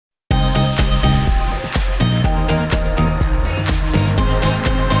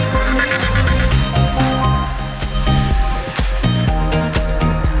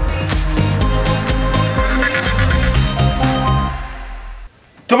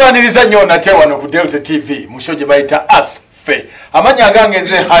Tubaniriza nnyo nate wano ku Delta TV mushoje bayita Asfe. Amanya agange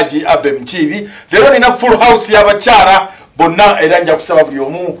nze Haji Abe Mukiibi. Lero nina full house y'abakyala bonna era nja kusaba buli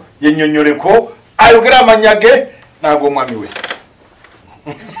omu yennyonnyoleko ayogera amanyage nago omwami we.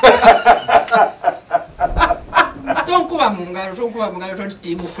 Tonkuba mungalo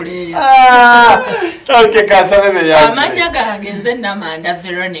tontimu kuleya. Okay, kasabe yange. Amanya gange nze Namanda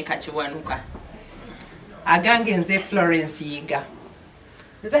Veronica Kiwanuka. Agange nze Florence Yiga.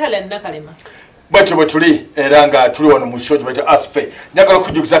 Nze Helen Nakalema. Bwetyo bwe tuli era nga tuli wano mu show gye Asfe. Njagala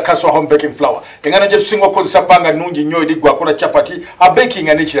okujukiza Kaswa home baking flour. Engano gye tusinga okukozesa panga nnungi nnyo eri gwakola chapati, baking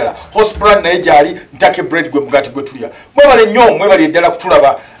n'ekirala. Hospital naye gyali ntake bread gwe mugati gwe tulya. Mwebale nnyo, mwebale ddala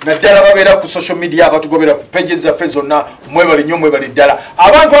kutulaba. Naddala babeera ku social media abatugobera ku pages zaffe zonna. Mwebale nnyo, mwebale ddala.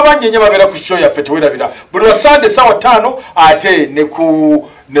 Abantu abangi nnyo babeera ku show yaffe tewerabira. Buli wa Sunday sawa 5 ate ne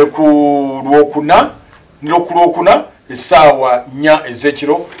ku Lwokuna esawa 4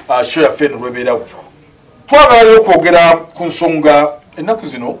 ezekiro show yaffe nolwebeerawo. Twagala lero okwogera ku nsonga ennaku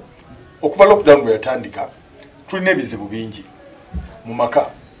zino okuva lockdown bwe yatandika tulina ebizibu bingi mu maka.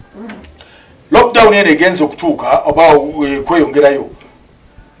 Lockdown eno egenze okutuuka oba kweyongerayo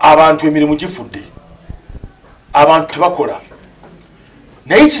abantu emirimu gifudde, abantu tebakola,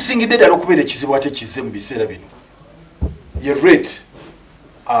 naye kisingidde ddala okubeera ekizibu ate kizze mu biseera bino ye rate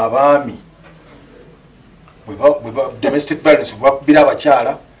abaami domestic violence bwakubira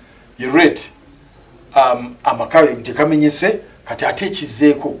abakyala, ye rate amaka gye kamenyese kati ate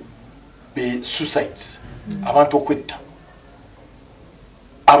ekizzeeko be suicides, abantu okwetta,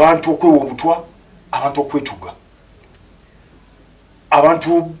 abantu okwewa obutwa, abantu okwetuga,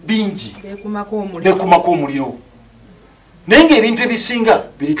 abantu bingi beekumako omuliro, naye ng'ebintu ebisinga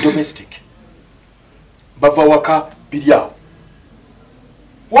biri domestic, bava waka biri awo.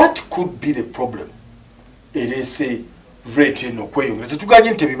 What could be the problem? Erese rate eno kweyongera,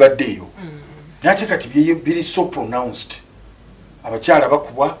 tetuganye nti ebibaddeeyo nate kati biri so pronounced. Abakyala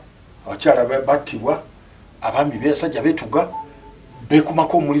bakubwa, abakyala battibwa, abaami basajja betuga,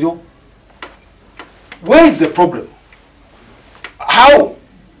 beekumako omuliro. Where is the problem? How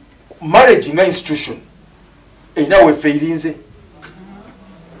marriage nga institution erina wefeirinze,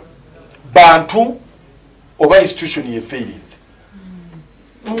 bantu oba institution yefeirinze.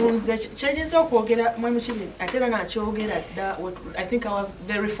 I think our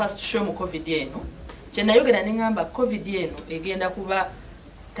very first show mu COVID eno kyenayogera nengamba COVID eno egenda kuba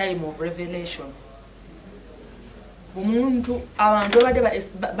time of revelation. Omuntu abantu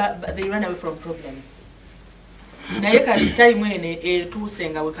they run away from problems. Naye kati time ene etuuse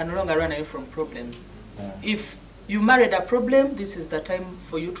nga we can no longer run away from problems. If you married a problem, this is the time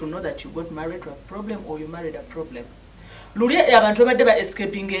for you to know that you got married to a problem or you married a problem. Luli abantu badde ba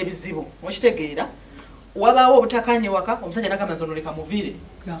escaping ebizibu okitegeera wabaawo obutakanye waka omusajja nagamba noleka muvire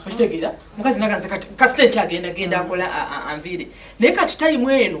okitegeera mukazi naganze kati kasite kyagenda akola anvire naye kati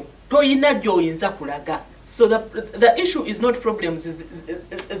time eno toyina gy'oyinza kulaga. So the issue is not problems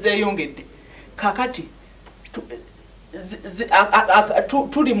zeyongedde kakati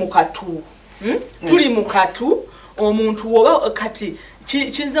tuli mukatu omuntu woba kati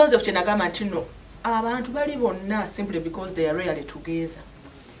kinzawuze ku kyenagamba nti no abantu bali bonna simply because they are rarely together.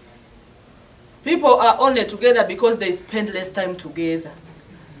 People are only together because they spend less time together.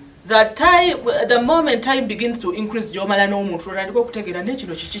 The moment time begins to increase, jomala n'omuntu otandika okutegeera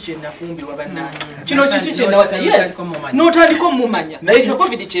n'ekino kiki kye nafumbirwa bannange, kino kiki kye nawasa, yes n'otandika mumanya ekyo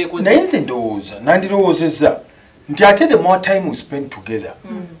COVID kyekoze. Naye nze ndowooza nandirowoozezza nti ate the more time we spend together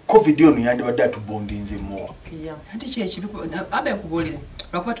COVID ono yandibadde atubondinze more. Anti kyekibi abe nkubuulire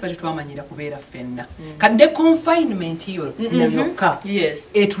lwakuba tuba tetwamanyira kubeera ffenna kati ne confinement yo nayokka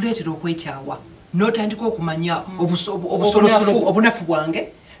etuleetera okwekyawa n'otandika okumanya obunafu bwange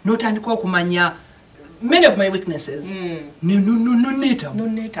n'otandika okumanya many of my weaknesses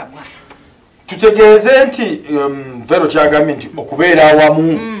noneetamwa. Tutegeeze nti Vero kyagambye nti okubeera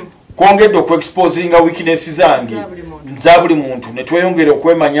awamu kwongedde okuexposinga weakness zange za buli muntu ne tweyongera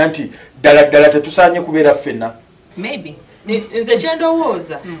okwemanya nti ddala tetusaanye kubeera ffenna. Maybe nze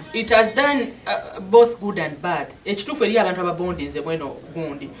kyendowooza it has done both good and bad. Ekituufu eri abantu ababondinze mweno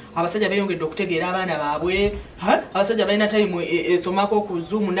gundi abasajja beeyongedde okutegeera abaana baabwe, abasajja balina time esomako ku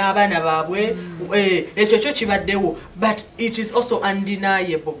Zoom n'abaana baabwe, ekyo kyo kibaddewo, but it is also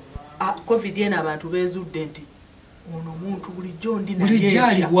undeniable. COVID eno abantu beezudde nti ono muntu bulijjo ndi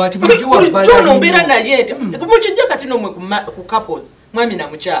bulijjo nombeera naye mukijja kati nomwe ku couples mwami na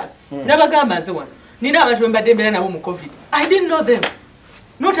mukyala nabagamba nze wano nina abantu bembadde mbeera nabo mu COVID. I didn't know them,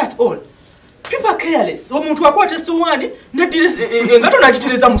 not at all. people are careless. Omuntu akwata esowani engato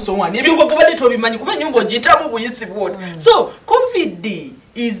nagitereza mu sowani ebyo ngobadde tobimanyi kuba nyumba ogitamu buyisi bwoti. So COVID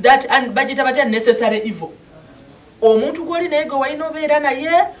is that and bagita batya necessary evil. Omuntu gwoli naye gwe walina obeera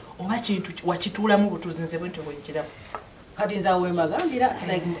naye oba kintu wakituulamu butuuzi nze bwentyo bwekiramu. Kati nze awo wemagambira,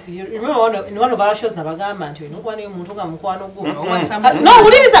 like, you remember in one of our shows nabagamba nti omuntu omuntu nga mukwano gwo. No,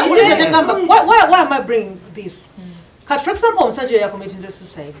 uliriza kyegamba, why am I bringing this? Kat, for example, omusajja oyo yakometinze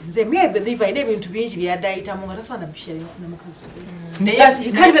suicide. Nze me I believe ayina ebintu bingi byadayitamu nga tasobola bishare n'omukazi we.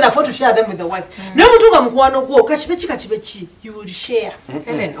 You can't even afford to share them with the wife. Naye omuntu nga mukwano gwo kakibeki you will share.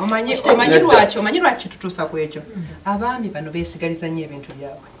 Helen, omanyi lwaki tutuusa ku ekyo. Abaami bano beesigaliza nnyo ebintu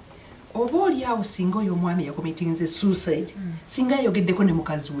byabwe. Oba oliawo singa oyo omwami yakometinze suicide singa ayogeddeko ne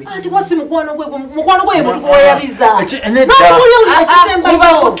mukazi we anti wasi mukwano gwe ye muntu gweyabiza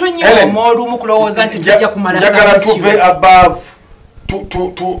kuba kutonye omwolumu kulowooza nti tujja kumala njagala tuve above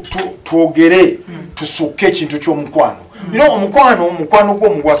twogere tusuke ekintu ky'omukwano. Omukwano gwo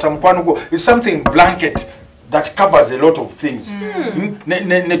omugwasa mukwano gwo is something blanket that covers a lot of things.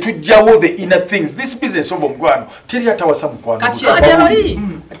 Ne tujjawo the inner things. This business of omukwano teri atawasa mukwano.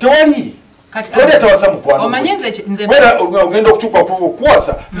 Tewali. Tewali atawasa mukwano. Omanyenze nze wera ogenda okutuuka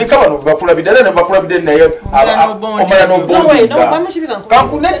kuwasa ne kabano bakulabidde naye omala n'obondinga.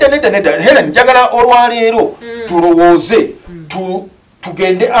 Nedda Helen njagala olwaleero tulowooze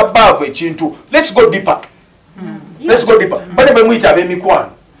tugende above ekintu. Let's go deeper. Let's go deeper. Bane bemuyita ab'emikwano.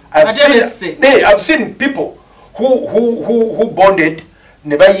 I've seen people who bonded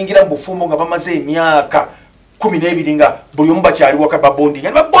ne bayingira mu bufumbo nga bamaze emyaka 12 nga buli omu bakyali waka babondinga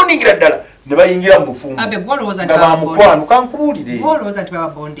ne babondingira ddala ne bayingira mu bufumbo nga bamukwano.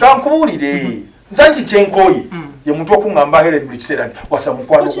 Kankubuulire nzanti kyenkoye ye muntu okungamba Helen buli kiseera nti wasa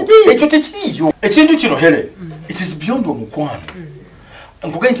mukwano ekyo tekiriyo. Ekintu kino Helen, it is beyond omukwano.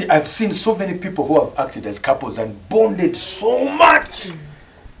 I've seen so many people who have acted as couples and bonded so much.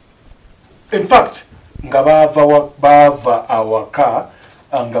 In fact, nga bava awaka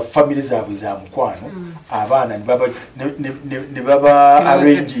nga family zaabwe za mukwano abaana ne baba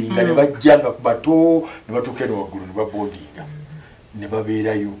arranging ne bajja nga kubato ne batuuka eno waggulu ne babondinga ne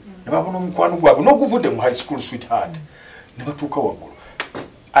babeerayo ne babona omukwano gwabwe n'oguvudde mu high school sweetheart ne batuuka waggulu.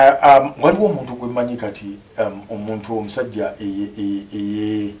 Waliwo omuntu gwe mmanyi kati omuntu omusajja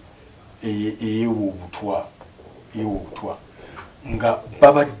eyeewa obutwa nga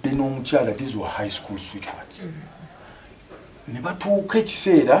babadde n'omukyala these were high school sweethearts. Ne batuuka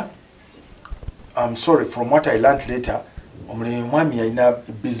ekiseera, I'm sorry, from what I learned later, omwami yalina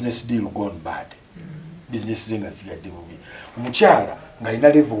business deal gone bad. Business ze nga zigadde bubi. Omukyala ng'alina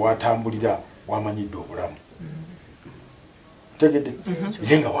level watambulira wamanyidde obulamu. Tegedde?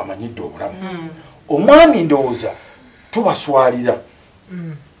 Ye nga wamanyidde obulamu. Omwami ndowooza tubaswalira.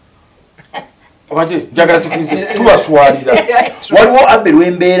 Obadde njagala tukirize tubaswalira. Waliwo abbe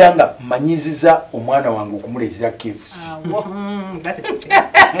lwembeera nga mmanyiziza omwana wange okumuleetera KFC.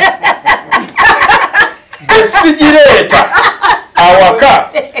 Besigireeta awaka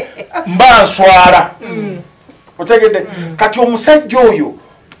mba nswala. Otegedde? Kati omusajja oyo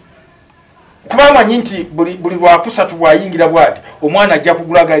kuba amanyi nti buli lwakusatu bwayingira bwati omwana ajja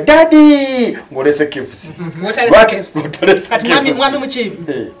kugulaga dadi ng'olese KFC. Kati mwami Mukiibi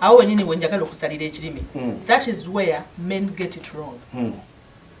awo wenyini wenjagala okusalira ekirimi. That is where men get it wrong.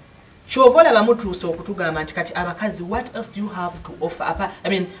 Kyova olaba mutuusa okutugamba nti kati abakazi what else do you have to offer?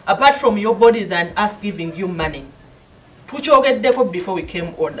 Apart from your bodies and us giving you money. Tukyogeddeko before we came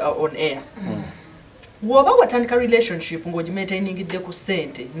on air. Woba watandika relationship ng'ogimaintainingidde ku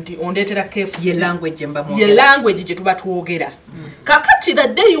ssente nti ondeetera KFC ye language gye tuba twogera. Kakati the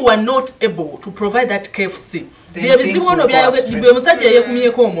day you are not able to provide that KFC byebizibu ono bwe musajja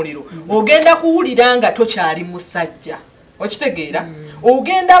yeekumyeko omuliro ogenda kuwulira nga tokyali musajja. Okitegeera?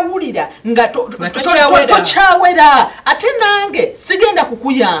 Ogenda wulira nga tokyawera. Ate nange sigenda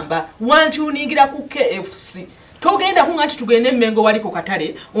kukuyamba wantuningira ku KFC. Togenda kunga nti tugende emmengo wali ku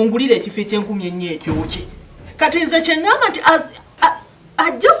katale ongulire ekifo ekyenkumye ekyoki. Kati nze kyengamba nti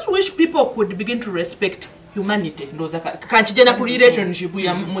I just wish people could begin to respect humanity. Ndoza kanchijena ku relationship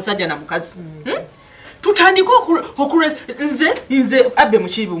ya musajja na mukazi. Tutandika nze Abbe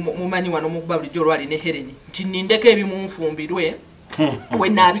Mukiibi mumanyi wano mukuba bulijjo olwali ne Helen nti nindeko ebimunfumbirwe we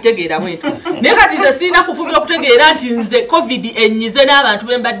nabitegeera bwetu. Naye kati nze sirina kufumbira okutegeera nti nze COVID enyize n'abantu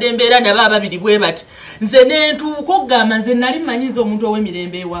bembadde mbeera nabo ababiri bwe bati. Nze nentuuka okugamba nze nali mmanyiza omuntu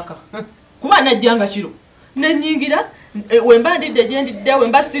ow'emirembe ewaka. Kuba najjanga kiro. Nenyingira wemba ndidde gye ndidde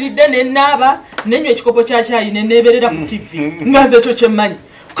wemba siridde ne naaba nenywa ekikopo kya caayi ne neeberera ku TV. Nga nze ekyo kye mmanyi.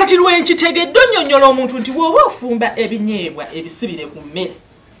 Kati lwenkitegedde onnyonnyola omuntu nti bw'oba ofumba ebinyeebwa ebisibire ku mmere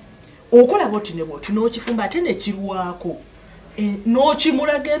okola boti ne boti n'okifumba ate ne kirwako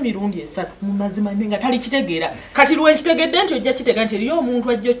n'okimulaga emirundi esatu mu mazima nga tali kitegeera kati lwenkitegedde nti ojja kitegeera nti eriyo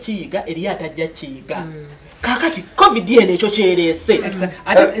omuntu ajja kiyiga eriyo atajja kiyiga kakati covid eno ekyo kyereese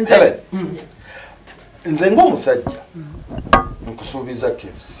nze ng'omusajja nkusuubiza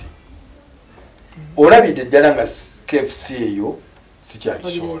KFC olabidde ddala nga KFC eyo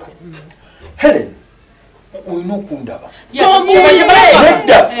sikyakisobola Helen olina okundaba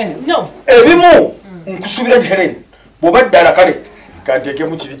nedda ebimu nkusuubira nti Helen bw'oba ddala kale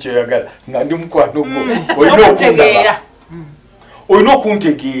kanteekemu kiri kyoyagala nga ndi mukwano gwo olina okundaba olina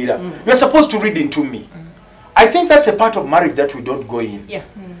okuntegeera you're supposed to read into me. I think that's a part of marriage that we don't go in.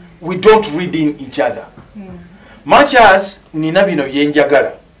 We don't read in each other. Much as nina bino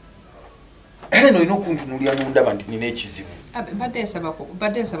byenjagala era nolina okuntunuulira mundaba nti nina ekizibu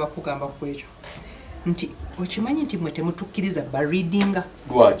badde nsaba kugamba ku ekyo nti okimanyi nti mwe temutukkiriza bareadinga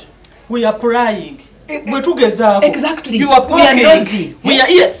lwaki we are prying bwe tugezaako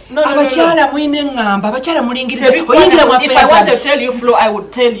abakyala mwine eŋŋamba abakyala mulingiriza oyingira mu if I want to tell you Flo I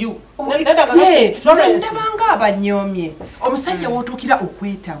would tell you ndabanga abanyoomye omusajja w'otuukira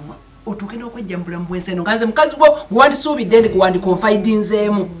okwetamwa otuuke n'okwejja mu bulamu bw'ensi eno nga nze mukazi gwo gwewandisuubidde ndi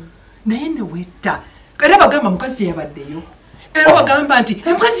gwewandikoonfidinzeemu naye ne wetta era bagamba mukazi yabaddeyo era bagamba nti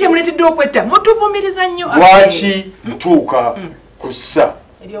omukazi yamuleetedde okwetta mutuvumiriza nnyo lwaki ntuuka ku ssa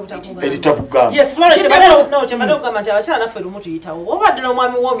eritabugamba kyembadde okugamba nti abakyala naffe lumu tuyitawo obadde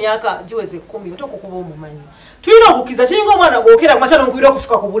n'omwami w'omyaka giweze 10 ote okukuba omumanyi tulina okukkiriza kiringa omwana bwokera kumakyala omukubira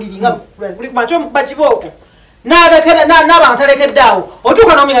okufuka ku buliri nga buli kumakya bakibooko n'abantu alekedde awo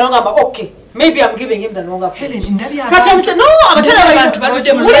otuuka n'omuyala ngamba okay maybe I'm giving him the longer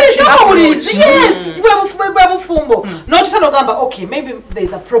bwe bufumbo n'otusana ogamba okay maybe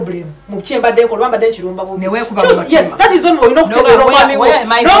there's a problem mu kyembadde nkola bambadde nkirumba that is when olina okutegeera omwami wo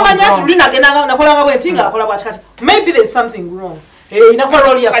n'omanya nti luli nakolanga bwenti nga akola bwati kati maybe there's something wrong inakuba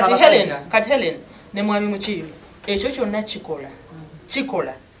roli ya kati Helen ne mwami Mukiibi ekyo kyonna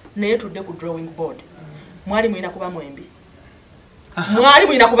kikola naye tudde ku drawing board mwali mwina kuba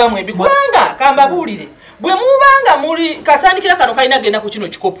mwembi kubanga kambabuulire bwe mubanga muli kasandikira kano kalina genda ku kino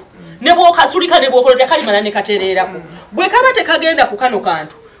kikopo ne bwokasulika ne bwokola tekalimala ne katereerako bwe kaba tekagenda ku kano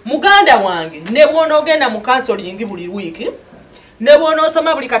kantu muganda wange ne bw'onoogenda mu counseling buli wiiki ne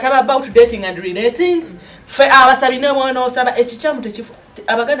bw'onoosoma buli kataba about dating and relating fe abasabi ne bw'onoosaba ekikyamu tekifu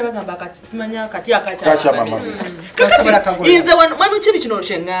abaganda bagamba simanya kati akakyamama inze wanu kibi kino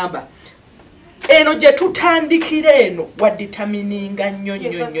kyeŋŋamba eno gye tutandikira eno waditamininga nnyo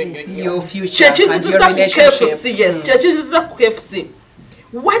kyekiziza ku KFC.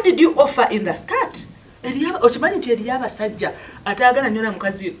 What did you offer in the start? Okimanyi nti eriyo abasajja atayagala nnyo na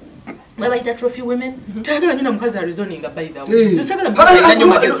mukazi babayita trophy women tayagala nnyo na mukazi arizoninga by the way sagala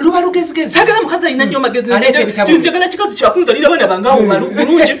mukazi alina nnyo magezi njagala kikazi kyakunzalira abaana bange awo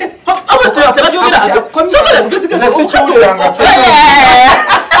bulungi tebabyogera sagala mugezigezi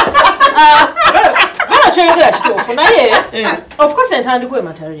kyogera kituufu naye of course entandikwa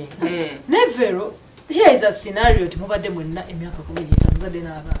ematare nevero here is a scenario timubadde mwenna emyaka 15 muzadde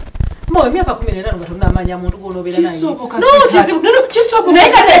n'abaana mo emyaka 15 nga tunamanya muntu gwonobeera naye naye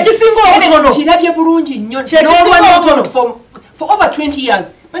kati ekisinga obutono kirabye bulungi nnyo for over 20 years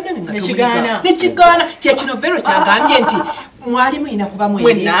nekigaana kyekino vero kyagambye nti mwalimu ina kuba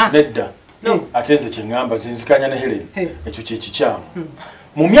mwenna nedda ate nze kyeŋŋamba zenzikanya ne Helen ekyo kyekikyamu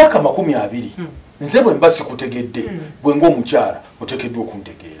mu myaka 20 nze bwe mba sikutegedde gwe ng'omukyala oteekeddwa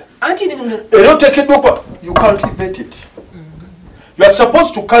okuntegeera era oteekeddwa okuba you cultivate it. You are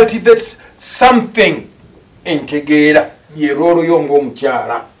supposed to cultivate something entegeera ye roolo yo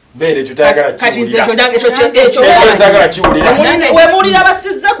ng'omukyala beere ekyo tayagala kiwulira wemuwulira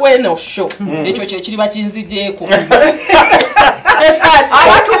basizza kweno sho ekyo kyekiriba kinzigyeko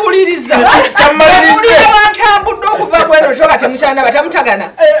abatuwuliriza bantambudde okuva kweno sho kati mukyanda batamutagana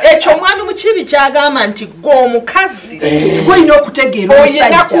ekyo mwami Mukiibi kyagamba nti gw'omukazi gwolina okutegeera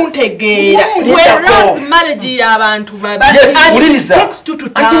oyina kuntegeera whereas marriage y'abantu babiri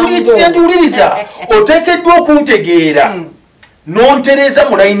oteekeddwa okuntegeera nontereza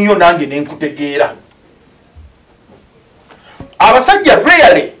mu layini yo nange nenkutegeera. Abasajja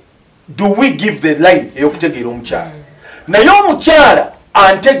rarely do we give the line eyokutegeera omukyala naye omukyala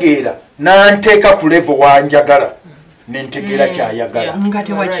antegeera nanteeka ku level wanjagala nentegeera kyayagala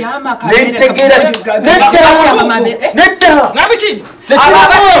nedda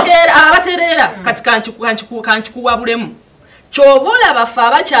abatereera kati kankikuwabulemu kyova olaba ffe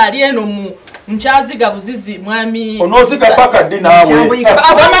abakyali eno mu nkyaziga buzizi mwami onoziga paka ddi naawe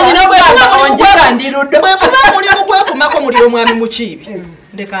mulimu kwekumako omuliro mwami Mukiibi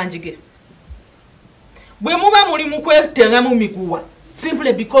ndeka njige bwe muba muli mu kwetenga mu miguwa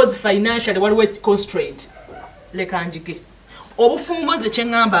simply because financially waliwo constraint leka njige obufumbo ze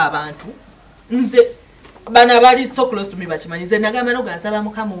kyengamba abantu nze bana bali so close to me bakimanyi nze nagamba no gansaba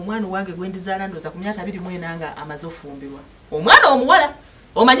mukama omwana wange gwendizaala ndoza ku myaka 24 nga amaze ofumbirwa omwana omuwala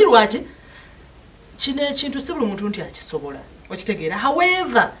omanyi lwaki kino ekintu si buli muntu nti akisobola okitegeera.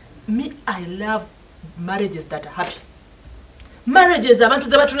 However, me I love marriages that are happy. Marriages abantu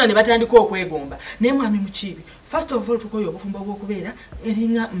ze batuna ne batandika okwegomba naye mwami Mukiibi first of all tukoyo obufumbo bw'okubeera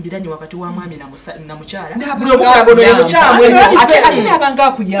eringa mbiranyi wakati wa mwami na mukyala n'omukago no mukyamu ate n'abanga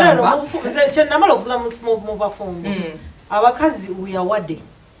akuyamba kye namala okusula mu bafumbo abakazi uyawadde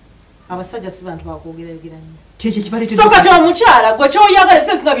abasajja si bantu bakwogera ebiranyi kyekyo kibalete so kati omukyala gwe kyoyagala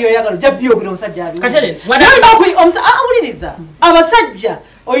ebiseera byoyagala ojja byogera omusajja awuliriza abasajja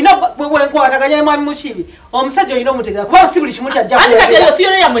oyina bwenkwataganya mwami Mukiibi omusajja oyina omutegera kuba si buli kimu kyajja ati kati eyo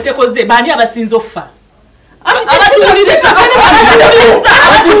fiona yammwe tekoze baani abasinza okufa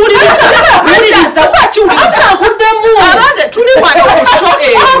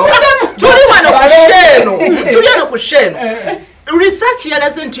research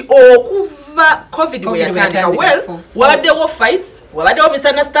yalaze nti okuva COVID we yatandika well wabaddewo fights wabaddewo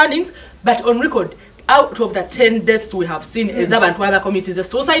misunderstandings but on record out of the 10 deaths we have seen as abantu aba committees a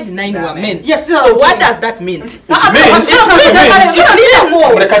suicide 9 were men. Yes, so what does that mean?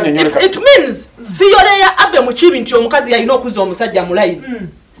 It means theory ya Abe Mukiibi nti omukazi yalina okuza omusajja mulayi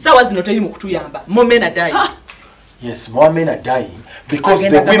sawa zino teri mu kutuyamba more men are dying. Yes, more men are dying because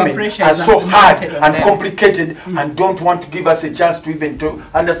the women are so hard and complicated and don't want to give us a chance to even to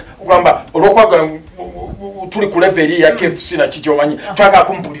understand. Kwamba olokwaga tuli ku level ya KFC na chichomanyi twaka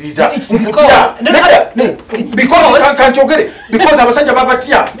kumpuliriza because can't you get it because abasajja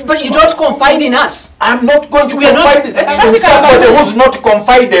babatia but you don't confide in us. I'm not going to confide in somebody who's not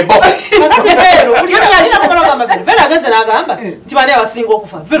confidable. Vera agaze nagamba tibane abasinga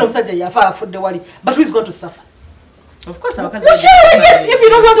okufa vera omusajja yafa afudde wali but who is going to suffer? Of course abakazi yes if you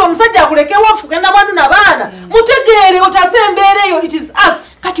don't want omusajja akuleke wafu genda bantu nabana mutegeere otasembeereyo it is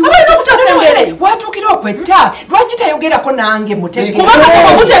us kati wewe kutasembere watukira okwetta lwaki tayogerako nange mutegeere kubanga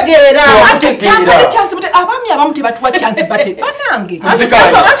mutegeera atekambale chance bute abami abamu tebatuwa chance bate banange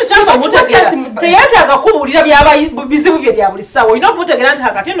ati chance mutegeera teyataka kubulira byaba bizibu bye bya buli sawa ino mutegeera nti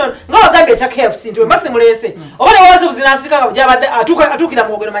hakati no ngabagambye cha KFC nti mbase mulese obale waze buzinasika byabadde atukira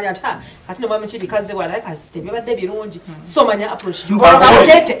mwogero manya nti kati no mwami Mukiibi kaze wala kazi byabadde birungi so manya approach mbona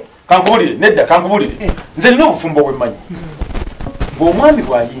mutete kankubulire nedda kankubulire nze nino obufumbo bw'emmanyi omwami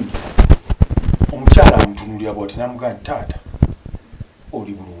bwayingira omukyala amutunulira bwati namugamba taata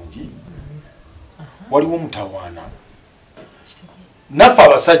oli bulungi waliwo mutawaana naffe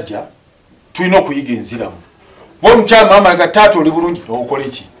abasajja tulina okuyiga enziramu bwe omukyala maama nga taata oli bulungi okola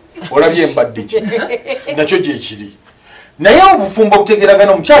ki olabye embadde ki nakyo gyekiri naye obufumbo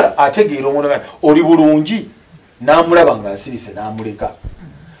butegeragana omukyala ategeera omuntu oli bulungi n'amulaba ng'asirise n'amuleka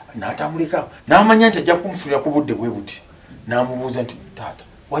n'atamuleka n'amanya nti ajja kumufunira ku budde bwe buti namubuuza nti taata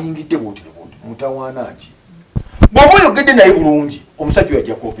wayingidde bwoti ne bwoti mutawaana ki bw'oba oyogedde naye bulungi omusajja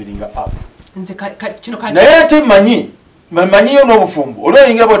yajja kuoperinga up naye ate manyiyo n'obufumbo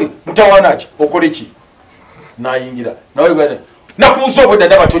olwoyingira bwoti mutawaana ki okole ki nayingira nawe nakubuuza obwedda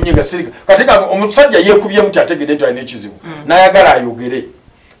ndaba tonyega sirika katika omusajja yeekubyemu ti ategedde nti alina ekizibu n'ayagala ayogere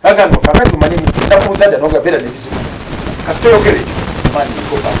agamba kakati manyi nakubuuza dda nogabeera n'ebizibu kasi toyogere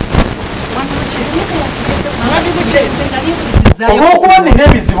olwokuba nina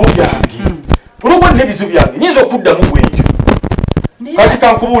ebizibu byange olwokuba nina ebizibu byange nyinza okuddamu bwentyo kati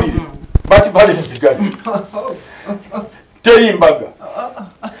kankubuulire bati balenzigali teri mbaga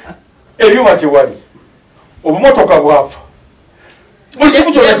ebyuma tewali obumotoka bwafa buli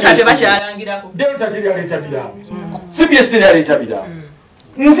kimu kyona delta teryaleeta biramu CBS teryaleeta biramu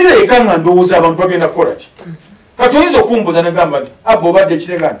nzira eka nga ndowooza abantu bagenda kukola ki kati oyinza okumbuuza negamba nti abba obadde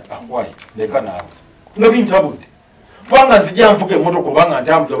ekirega nti wayi leka naawe nga bintabudde kubanga nzija nvuga emmotoka obanga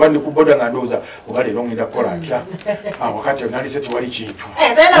ntambuza oba ndi ku boda nga ndowooza oba leero ngenda kukola ntya wakati nalise tewali kintu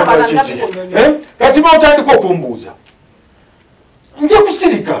kati baotandika okumbuuza nja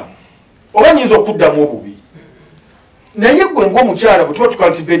kusirika oba nyinza okuddamu obubi naye gwe ng'omukyala bwe tuba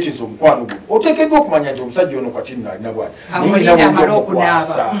tucultivates omukwano guno oteekeddwa okumanya nti omusajja ono kati nalina bwati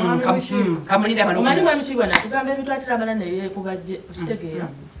omani mwami Mukiibi natugamba ebintu akiramala naye kubajje okitegeera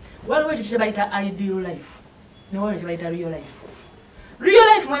waliwo ekyo kyebayita ideal life newaliwo kyebayita real life. Real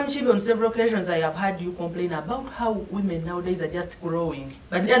life mwami Mukiibi on several occasions I have heard you complain about how women nowadays are just growing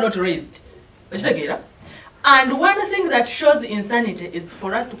but they are not raised okitegeera. And one thing that shows insanity is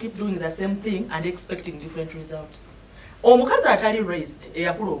for us to keep doing the same thing and expecting different results. omukazi atali raised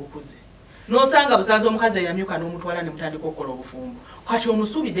eyakula obukuzi nosanga busanze omukazi eyamyuka n'omutwala ne mutandika okukola obufumbo kati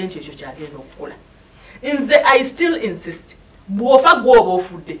omusuubidde nti ekyo kyagenda okukola nze I still insist bw'ofa gw'oba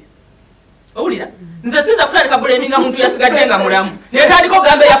ofudde owulira nze sinza kutandika buleminga muntu yasigadde nga mulamu netandika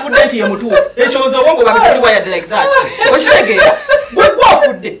ogamba yafudde nti ye mutuufu ekyoza obwongo bwange tuli wired like that okitegeera gwe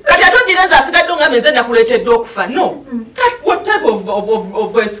gw'ofudde kati ate odireza asigadde ongambe nze nakuleetedde okufa no what type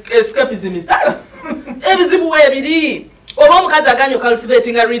of escapism is that ebizibu weebiri oba omukazi aganye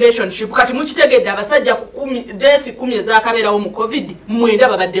cultivating a relationship kati mukitegedde abasajja death 10 ezakabeerawo mu covid 9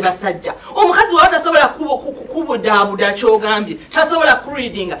 babadde basajja omukazi wawe tasobola kubudaabuda kyogambye tasobola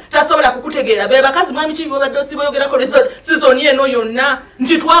kureadinga tasobola kukutegeera be bakazi mwami kibi babadde osiboyogerako sizoni eno yonna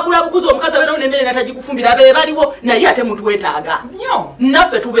nti twakula bukuzi omukazi abeerawo n'emmere natagikufumbira be baliwo naye ate mutwetaaga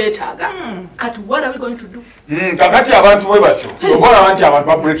naffe tubeetaaga kati what are we going to do kakati abantu bwe batyo obola nti abantu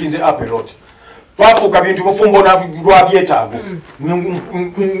babreaking up a lot twafuuka bintu bufumbo lwa byetaago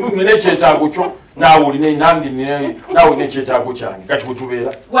nina ekyetaago kyo naawe olina nange naawe olina ekyetaago kyange kati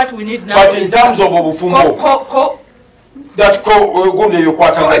bwetubeera but in terms of obufumbo gundi eyo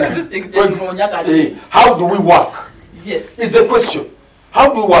kwatagana how do we work is the question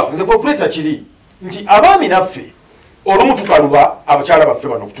how do we work nze kwekuleeta kiri nti abaami naffe olumu tukaluba abakyala baffe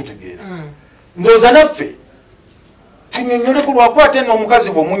bano okututegeera ndowooza naffe tunyonyole ku lwakwate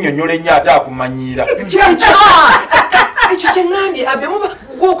n'omukazi bw'omunnyonnyola ennyo ate akumanyiira ekyo kyengambye abemuba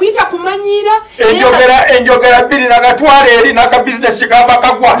okuyita kumanyiira enjogera bbiri nagatwala eri n'akabizinesi kigamba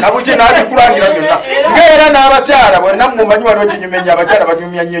kagwa nabukye n'abikulangira byonna ng'era n'abakyala bwenna mumanyi waliwo kinyumenya abakyala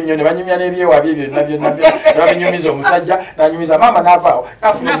banyumya nnyo nnyo ne banyumya n'ebyewabyo byonna byonna babinyumiza omusajja n'anyumiza maama n'avaawo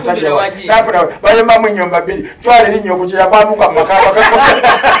n'afuna omusajja n'afuna bayemamu ennyomba bbiri twala erinnya okugye yavaamuka mu maka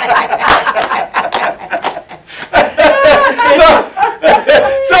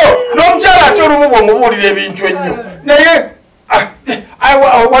so n'omukyala ate olumu bw'omubuulira ebintu ennyo naye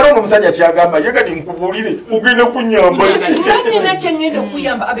waliwo n'omusajja kyagamba ye kati nkubuulire ogenda kunyamba nina kyengenda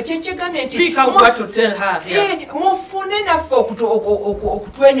okuyamba abe kyekyegambye nti mufune naffe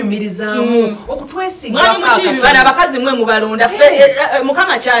okutwenyumirizaamu okutwesigaamu bano abakazi mwe mubalonda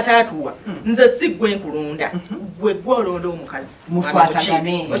mukama kyataatuwa nze si gwe nkulonda gwe gwolonda omukazi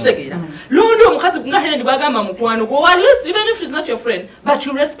mukwatagane otegeera londa omukazi nga Helen bagamba mukwano gwo at least even if she's not your friend but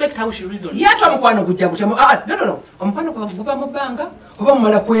you respect how she reasons yatwa mukwano gujja gutya no omukwano guva mu bbanga oba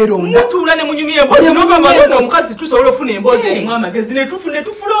mumala kweronda mutuula ne munyumya emboozi n'ogamba londa omukazi tusobola ofuna emboozi erimu amagezi ne tufula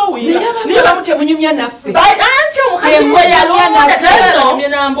owina naye bamu temunyumya naffe anti omukazi mwe yalonda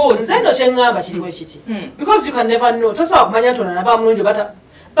namboozi sendo kyeŋŋamba kiriwe kiti because you can never know tosobola kumanya nti onalaba mulungi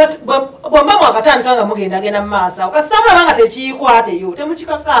but bwamba mwakatandika nga mugendagenda mu maaso kasitambula banga tekiikwateyo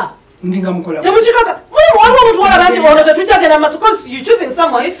temukikaka ndinga mukola temukikaka waliwo omuntu walaba nti ono tetujjagenda mu maaso because you're choosing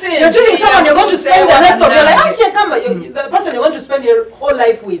someone you're going to spend the rest of your life the person you're going to spend your whole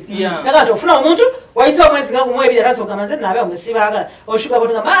life with naga nti ofuna omuntu wayisewo omwezi nga gumwe ebiri atasooka manze naabe amwe sibaagala oshuka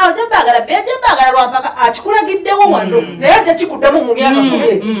botugamba ajja mbaagala lwampaka akikulagiddewo wano naye ajja kikuddamu mu myaka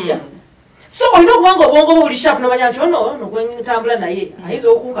 10 ejijja so olina okubanga obwongo bwo buli sharp nomanya nti ono gwentambula naye ayinza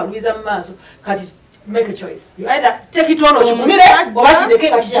okunkalubiza mu maaso kati make a choice you either take it on okigumire oba kireke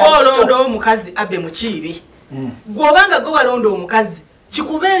nga kyalonda omukazi abe mukiibi gw'obanga gwe walonda omukazi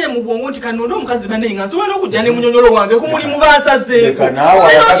kikubeere mu bwongo nti kanonda omukazi banaye nga nsobola okujja ne munyonyolo wange ku mulimu bansazeeko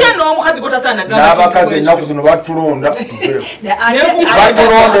kya n'omukazi gotasaana n'abakazi ennaku zino batulonda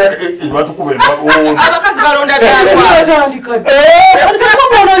abakazi balonda abakazi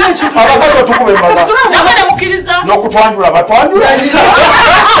batukuba embaga mukkiriza n'okutwanjula batwanjula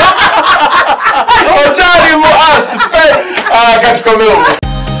okyali mu asipe kati komewo